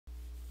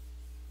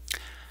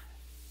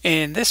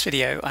In this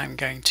video, I'm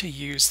going to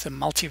use the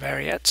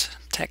multivariate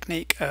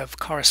technique of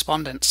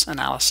correspondence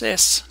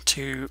analysis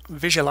to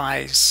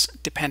visualize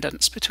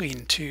dependence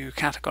between two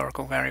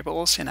categorical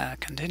variables in a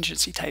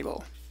contingency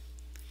table.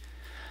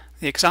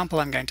 The example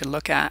I'm going to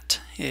look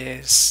at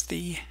is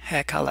the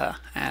hair color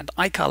and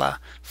eye color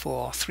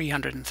for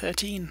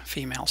 313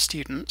 female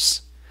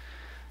students.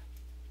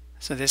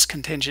 So this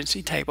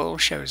contingency table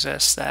shows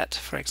us that,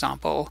 for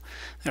example,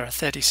 there are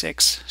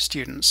 36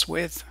 students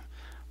with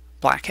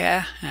black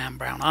hair and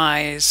brown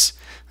eyes.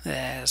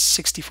 There's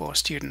 64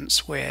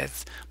 students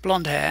with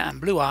blonde hair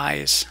and blue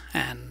eyes,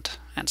 and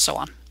so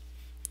on.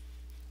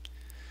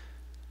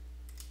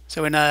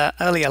 So in an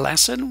earlier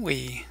lesson,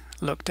 we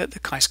looked at the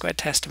chi-squared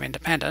test of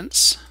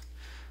independence.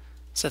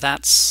 So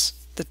that's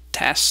the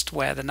test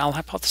where the null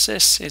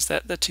hypothesis is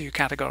that the two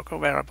categorical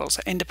variables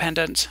are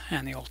independent,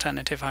 and the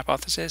alternative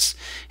hypothesis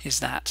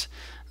is that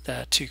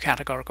the two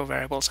categorical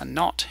variables are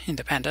not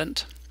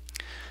independent.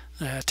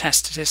 The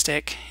test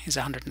statistic is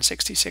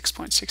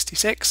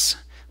 166.66.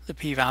 The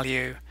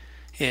p-value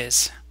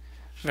is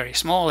very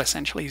small,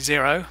 essentially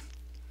 0.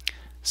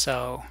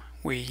 So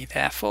we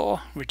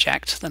therefore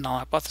reject the null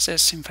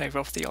hypothesis in favor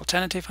of the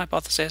alternative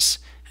hypothesis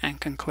and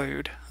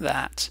conclude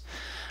that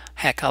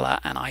hair color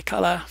and eye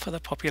color for the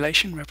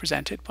population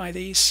represented by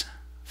these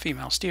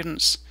female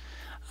students,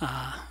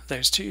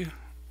 those two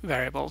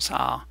variables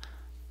are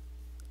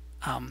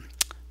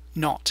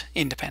not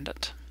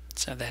independent.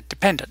 So they're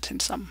dependent in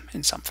some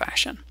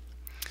fashion.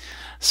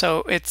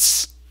 So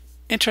it's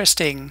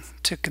interesting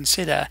to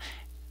consider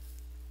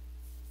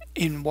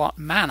in what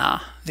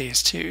manner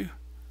these two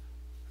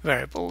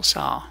variables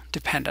are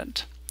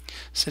dependent.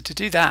 So to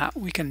do that,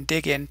 we can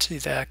dig into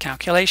the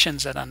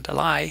calculations that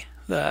underlie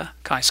the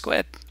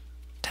chi-squared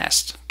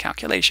test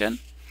calculation.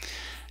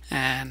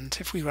 And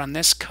if we run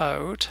this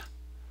code,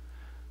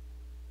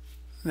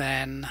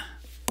 then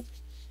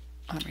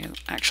let me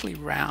actually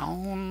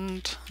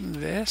round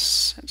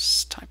this.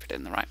 Let's type it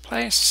in the right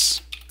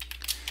place.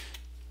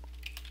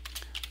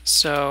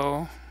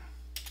 So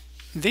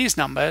these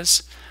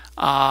numbers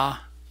are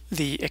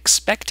the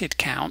expected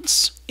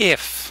counts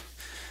if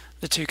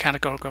the two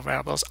categorical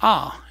variables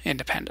are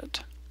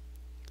independent.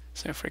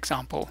 So for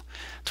example,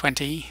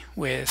 20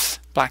 with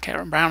black hair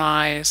and brown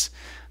eyes,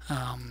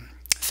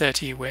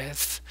 30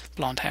 with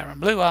blonde hair and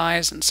blue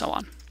eyes, and so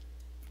on.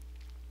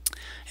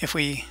 If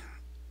we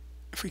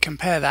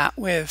compare that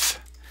with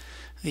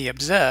the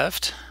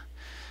observed,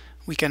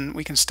 we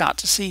can start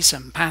to see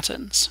some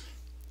patterns.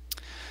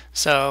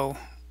 So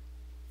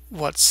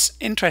what's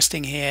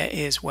interesting here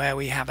is where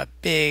we have a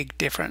big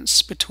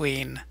difference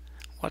between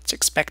what's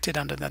expected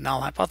under the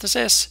null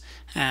hypothesis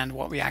and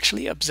what we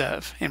actually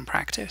observe in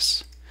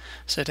practice.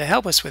 So to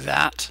help us with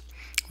that,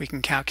 we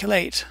can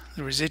calculate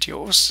the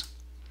residuals.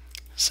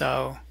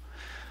 So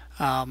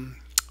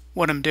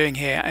what I'm doing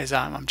here is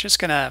I'm just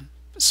going to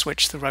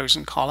switch the rows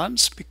and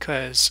columns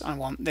because I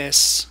want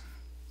this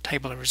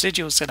table of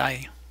residuals that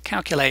I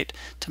calculate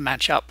to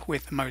match up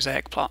with the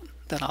mosaic plot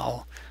that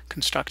I'll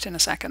construct in a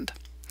second.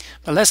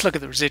 But let's look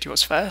at the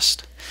residuals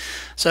first.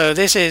 So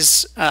this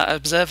is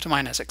observed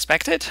minus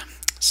expected.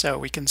 So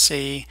we can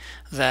see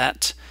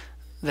that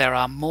there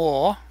are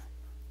more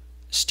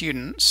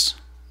students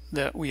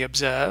that we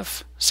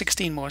observe,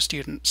 16 more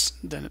students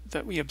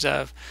that we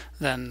observe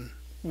than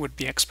would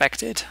be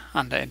expected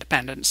under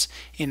independence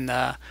in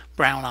the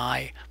brown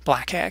eye,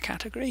 black hair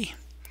category.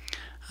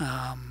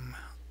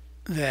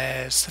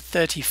 There's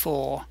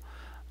 34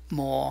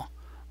 more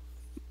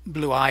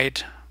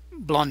blue-eyed,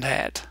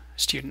 blonde-haired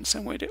students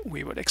than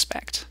we would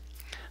expect.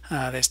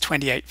 There's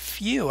 28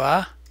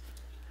 fewer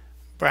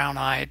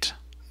brown-eyed,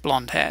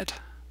 blonde-haired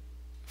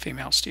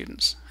female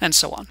students, and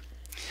so on.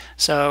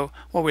 So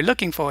what we're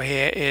looking for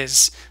here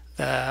is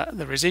the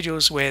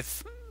residuals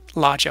with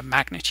larger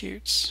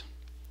magnitudes.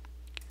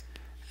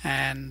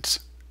 And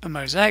a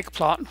mosaic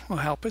plot will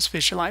help us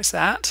visualize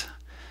that.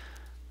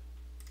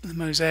 The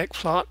mosaic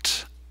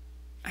plot,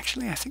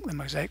 actually I think the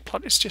mosaic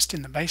plot is just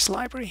in the base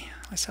library.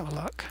 Let's have a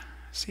look,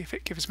 see if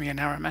it gives me an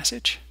error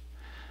message.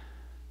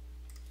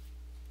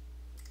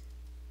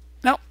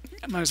 No,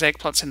 mosaic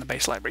plot's in the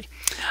base library.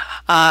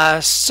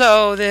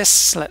 So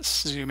this,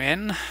 let's zoom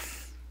in.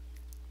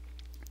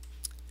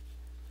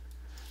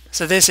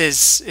 So this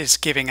is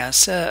giving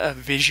us a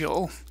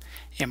visual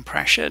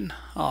impression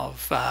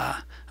of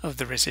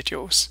the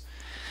residuals,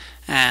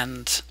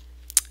 and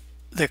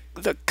the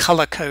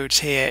color codes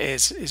here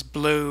is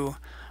blue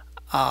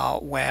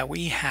where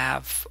we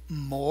have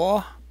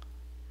more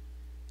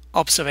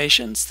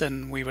observations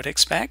than we would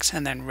expect,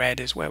 and then red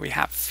is where we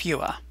have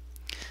fewer.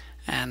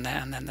 And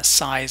then the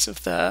size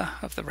of the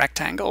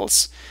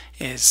rectangles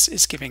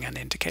is giving an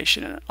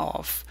indication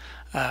of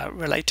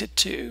related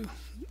to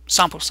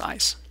sample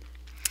size.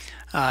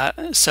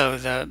 So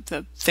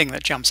the thing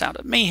that jumps out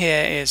at me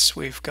here is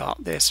we've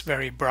got this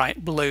very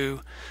bright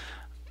blue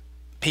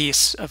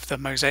piece of the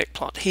mosaic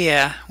plot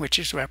here, which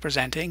is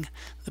representing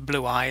the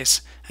blue eyes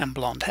and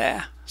blonde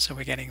hair. So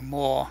we're getting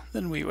more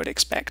than we would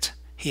expect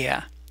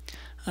here.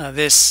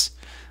 This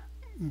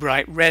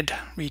bright red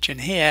region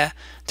here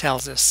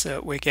tells us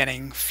that we're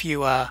getting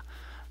fewer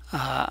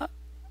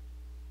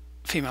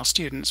female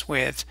students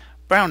with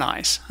brown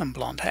eyes and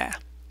blonde hair.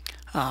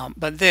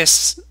 But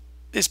this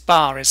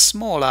bar is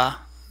smaller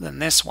than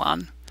this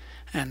one,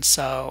 and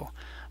so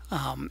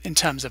in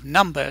terms of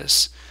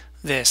numbers,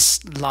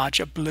 this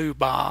larger blue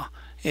bar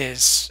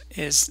is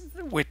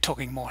we're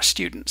talking more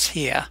students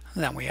here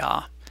than we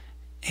are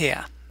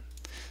here.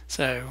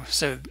 So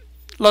a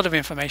lot of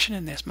information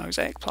in this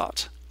mosaic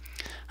plot.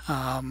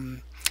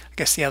 I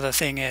guess the other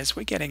thing is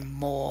we're getting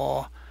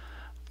more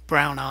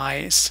brown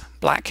eyes,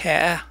 black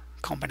hair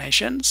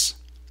combinations,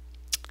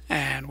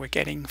 and we're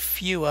getting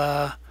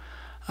fewer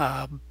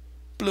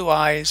blue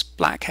eyes,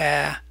 black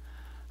hair,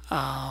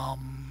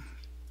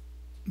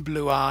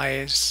 blue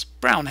eyes,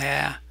 brown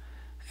hair,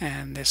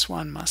 and this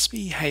one must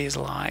be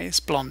hazel eyes,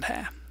 blonde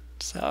hair.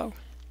 So,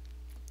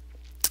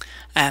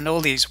 and all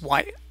these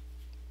white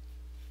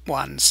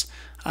ones,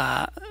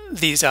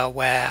 these are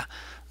where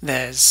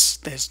there's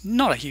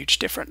not a huge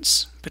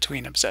difference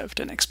between observed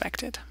and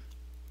expected.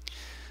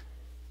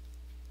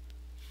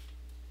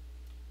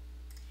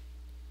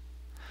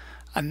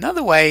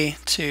 Another way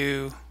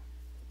to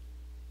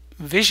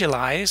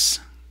visualize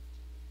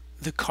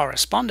the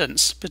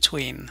correspondence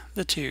between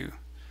the two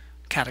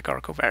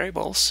categorical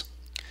variables,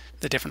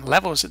 the different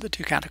levels of the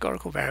two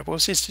categorical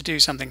variables, is to do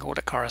something called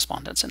a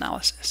correspondence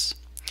analysis.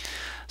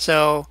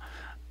 So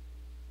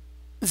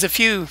there's a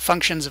few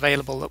functions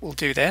available that will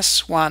do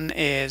this. One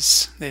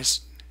is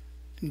this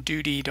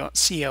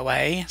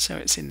doody.coa, so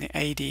it's in the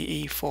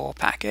ADE4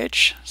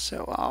 package.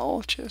 So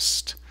I'll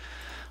just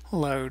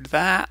load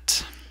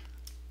that,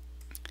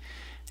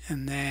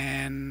 and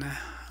then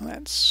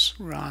let's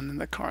run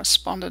the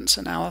correspondence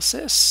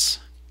analysis,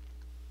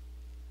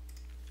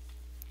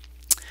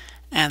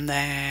 and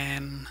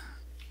then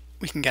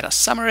we can get a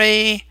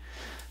summary.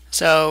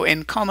 So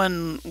in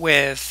common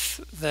with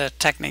the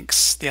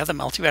techniques, the other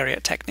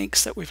multivariate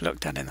techniques that we've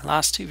looked at in the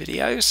last two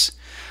videos,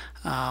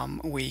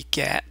 we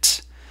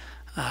get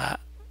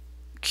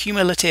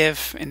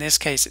cumulative, in this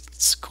case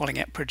it's calling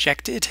it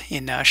projected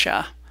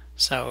inertia.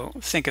 So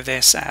think of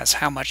this as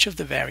how much of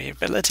the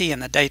variability in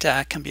the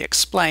data can be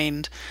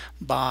explained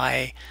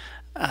by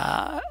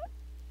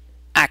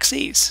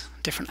axes,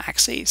 different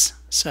axes.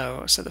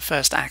 So the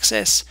first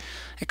axis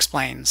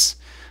explains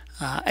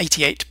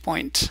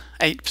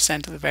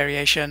 88.8% of the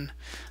variation.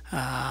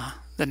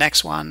 The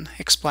next one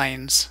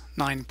explains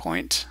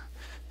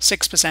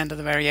 9.6% of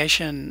the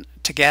variation.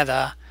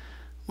 Together,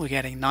 we're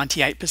getting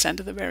 98%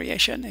 of the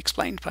variation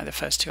explained by the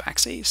first two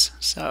axes.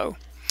 So,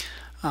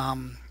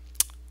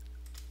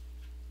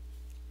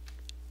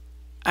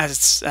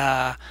 as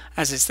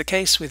is the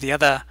case with the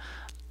other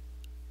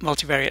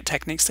multivariate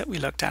techniques that we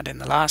looked at in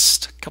the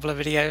last couple of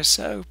videos,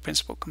 so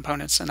principal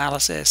components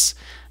analysis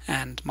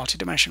and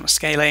multidimensional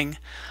scaling,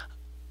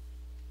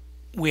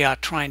 we are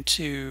trying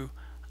to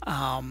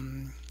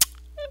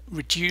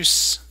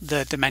reduce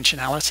the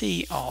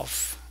dimensionality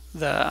of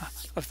the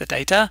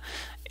data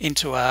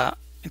into a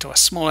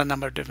smaller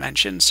number of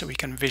dimensions, so we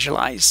can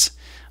visualize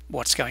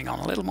what's going on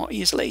a little more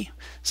easily.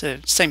 So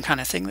same kind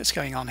of thing that's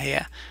going on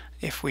here.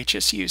 If we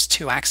just use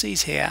two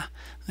axes here,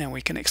 then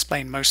we can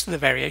explain most of the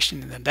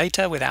variation in the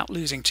data without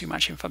losing too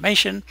much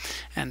information.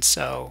 And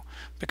so,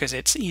 because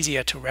it's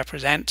easier to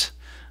represent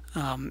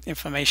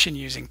information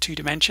using two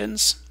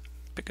dimensions,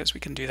 because we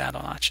can do that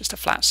on just a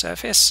flat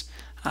surface,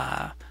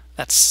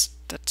 that's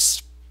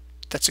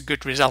a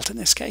good result in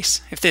this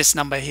case. If this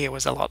number here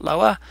was a lot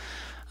lower,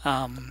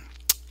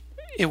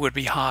 it would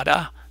be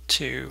harder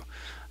to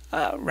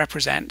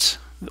represent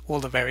all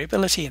the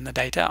variability in the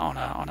data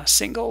on a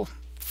single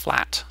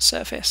flat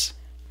surface.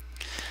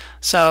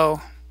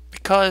 So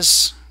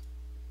because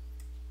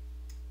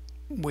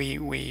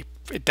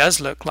it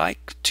does look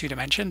like two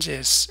dimensions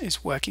is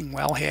working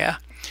well here,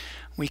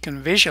 we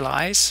can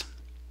visualize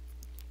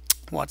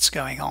what's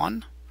going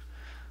on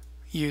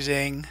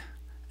using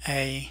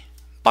a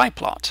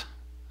biplot.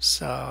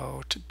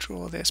 So to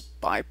draw this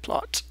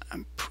biplot,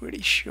 I'm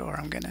pretty sure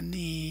I'm going to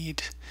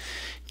need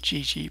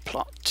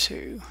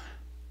ggplot2.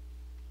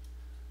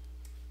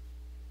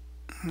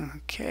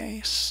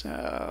 Okay,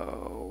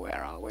 so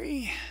where are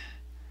we?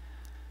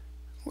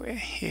 We're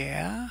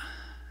here,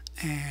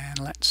 and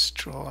let's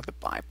draw the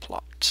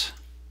biplot.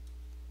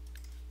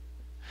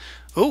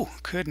 Oh,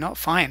 could not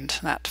find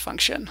that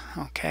function.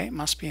 Okay, it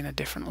must be in a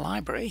different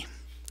library.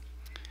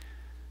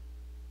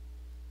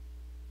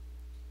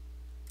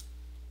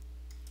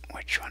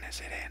 Which one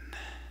is it in?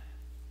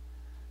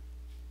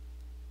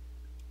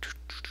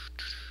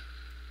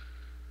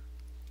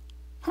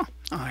 Huh,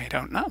 I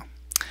don't know.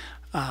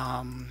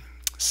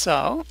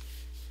 So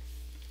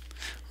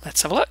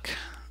let's have a look.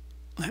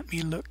 Let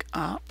me look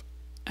up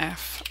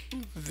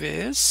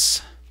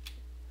fviz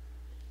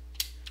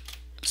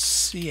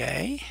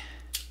ca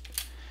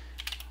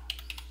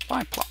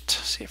biplot.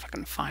 See if I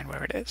can find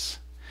where it is.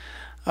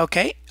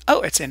 Okay.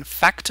 Oh, it's in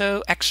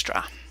Facto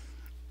Extra.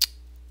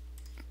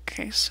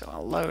 Okay, so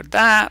I'll load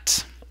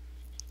that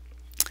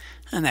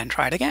and then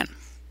try it again.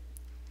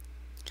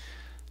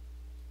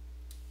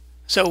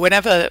 So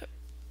whenever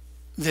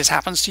this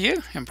happens to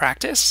you in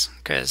practice,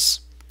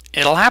 because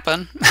it'll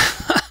happen.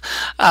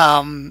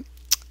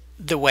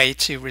 The way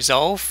to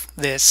resolve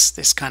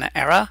this kind of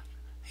error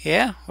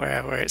here,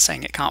 where it's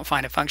saying it can't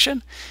find a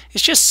function,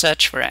 is just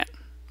search for it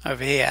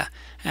over here,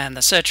 and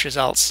the search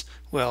results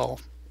will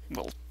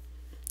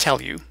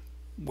tell you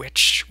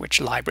which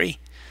library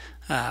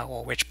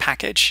or which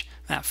package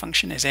that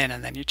function is in,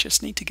 and then you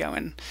just need to go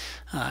and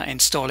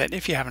install it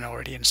if you haven't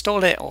already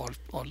installed it, or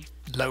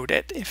load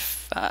it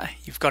if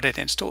you've got it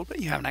installed but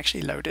you haven't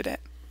actually loaded it.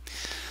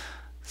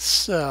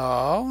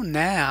 So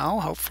now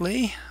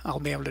hopefully I'll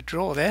be able to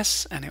draw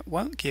this and it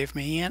won't give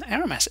me an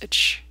error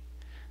message.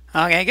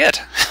 Okay, good.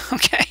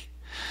 Okay,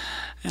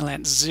 and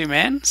let's zoom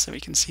in so we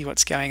can see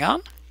what's going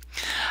on.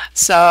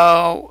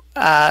 So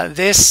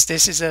this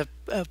is a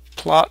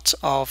plot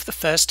of the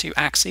first two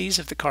axes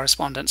of the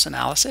correspondence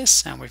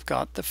analysis, and we've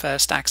got the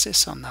first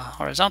axis on the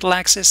horizontal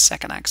axis,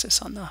 second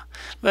axis on the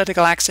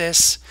vertical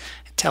axis.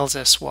 It tells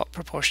us what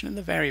proportion of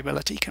the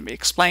variability can be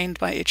explained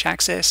by each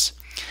axis,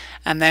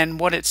 and then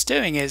what it's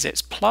doing is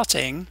it's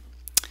plotting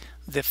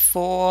the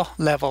 4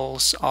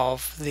 levels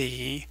of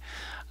the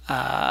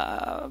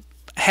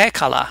hair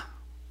color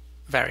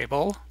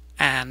variable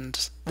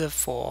and the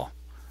 4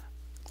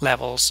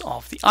 levels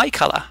of the eye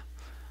color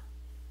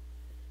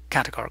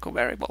categorical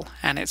variable,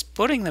 and it's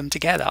putting them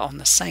together on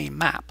the same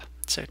map.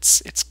 So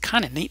it's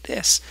kind of neat,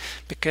 this,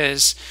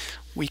 because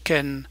we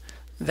can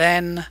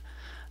then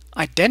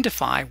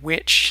identify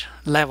which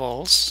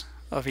levels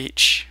of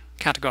each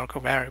categorical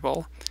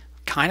variable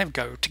kind of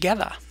go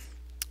together.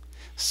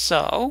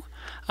 So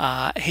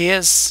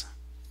here's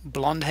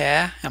blonde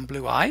hair and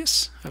blue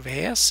eyes over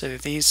here, so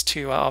these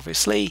two are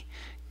obviously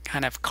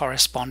kind of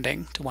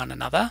corresponding to one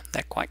another.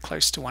 They're quite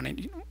close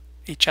to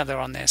each other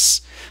on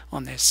this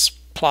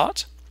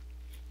plot.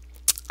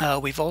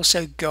 We've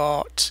also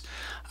got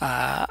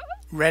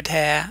red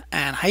hair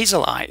and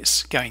hazel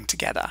eyes going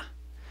together.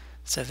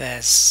 So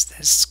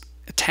there's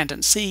a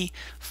tendency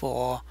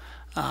for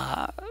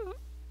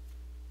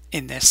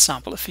in this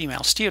sample of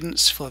female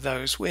students, for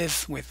those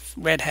with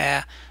red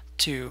hair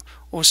to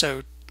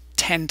also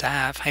tend to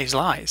have hazel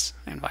eyes,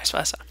 and vice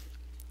versa.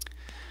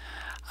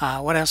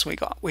 What else we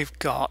got? We've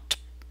got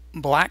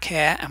black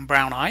hair and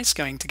brown eyes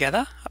going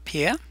together up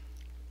here.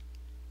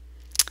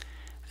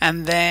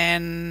 And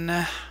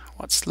then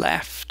what's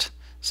left?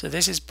 So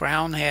this is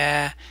brown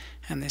hair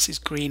and this is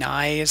green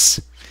eyes.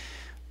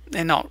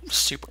 They're not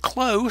super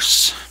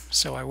close,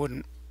 so I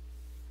wouldn't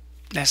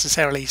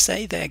necessarily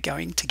say they're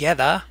going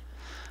together.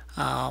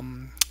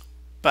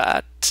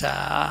 But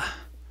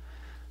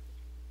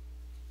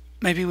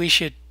maybe we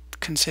should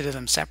consider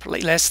them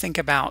separately. Let's think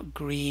about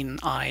green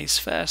eyes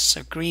first.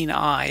 So green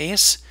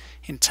eyes,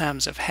 in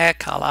terms of hair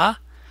color,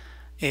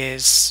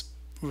 is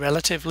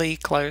relatively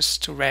close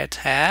to red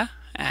hair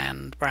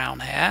and brown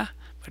hair,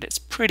 but it's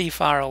pretty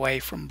far away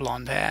from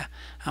blonde hair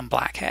and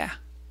black hair.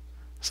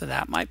 So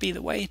that might be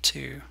the way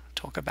to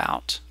talk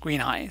about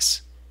green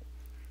eyes.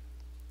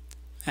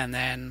 And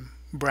then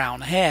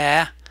brown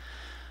hair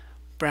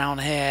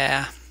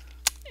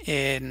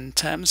in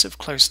terms of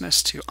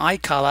closeness to eye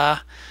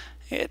color,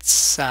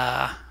 it's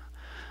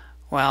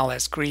well,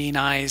 there's green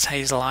eyes,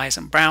 hazel eyes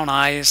and brown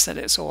eyes that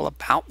it's all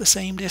about the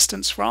same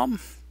distance from.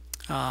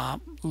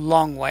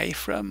 Long way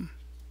from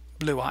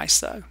blue eyes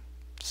though.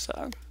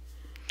 So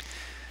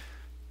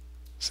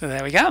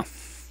there we go.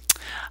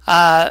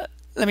 Let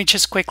me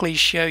just quickly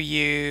show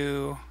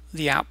you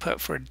the output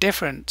for a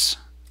different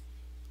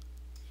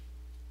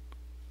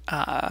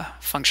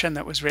function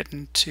that was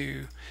written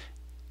to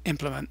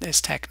implement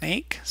this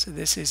technique. So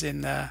this is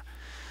in the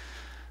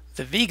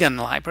vegan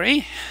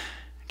library,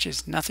 which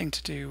is nothing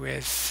to do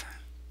with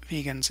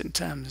vegans in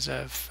terms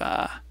of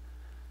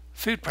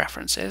food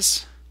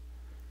preferences.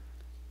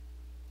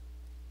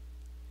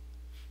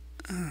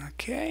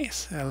 Okay,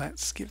 so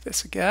let's give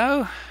this a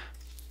go.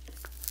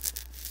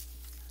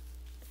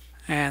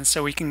 And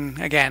so we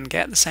can again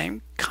get the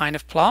same kind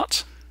of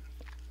plot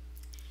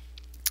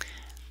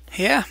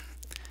here,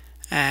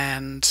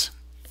 and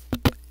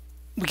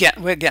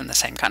we're getting the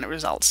same kind of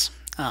results.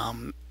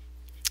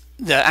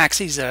 The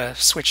axes are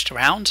switched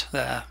around.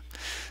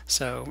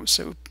 So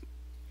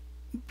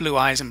blue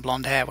eyes and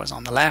blonde hair was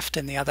on the left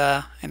in the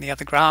other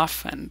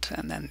graph, and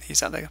then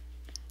these other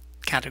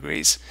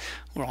categories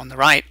were on the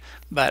right.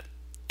 But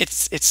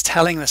it's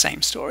telling the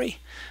same story.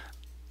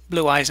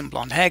 Blue eyes and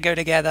blonde hair go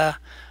together.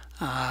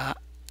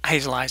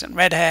 Hazel eyes and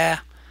red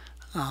hair.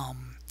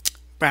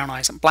 Brown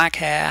eyes and black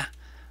hair.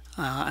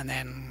 And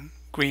then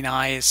green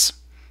eyes,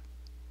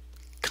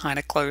 kind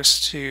of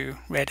close to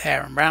red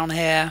hair and brown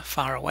hair,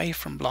 far away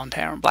from blonde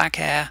hair and black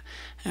hair,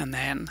 and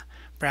then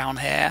brown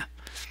hair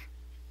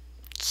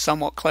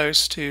somewhat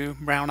close to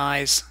brown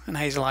eyes and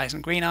hazel eyes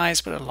and green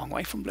eyes, but a long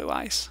way from blue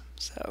eyes.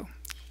 So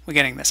we're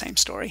getting the same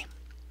story.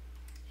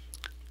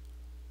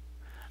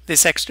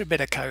 This extra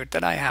bit of code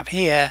that I have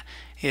here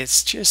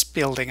is just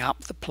building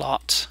up the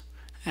plot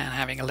and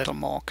having a little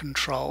more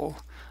control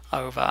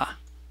over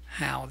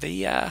how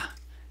the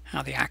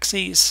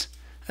axes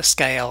are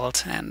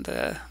scaled and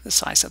the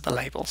size of the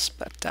labels.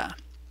 But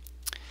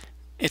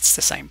it's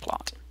the same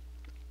plot.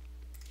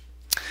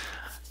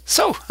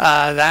 So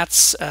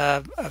that's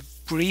a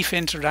brief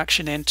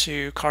introduction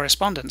into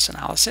correspondence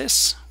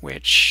analysis,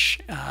 which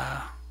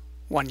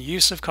one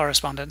use of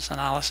correspondence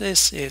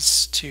analysis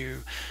is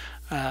to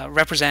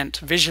represent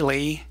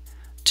visually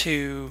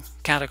two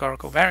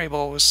categorical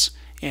variables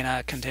in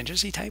a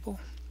contingency table.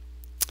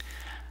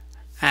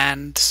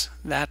 And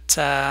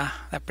that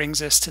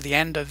brings us to the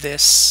end of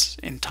this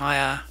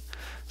entire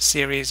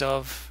series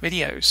of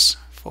videos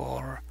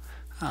for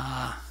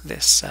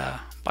this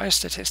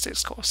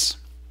biostatistics course.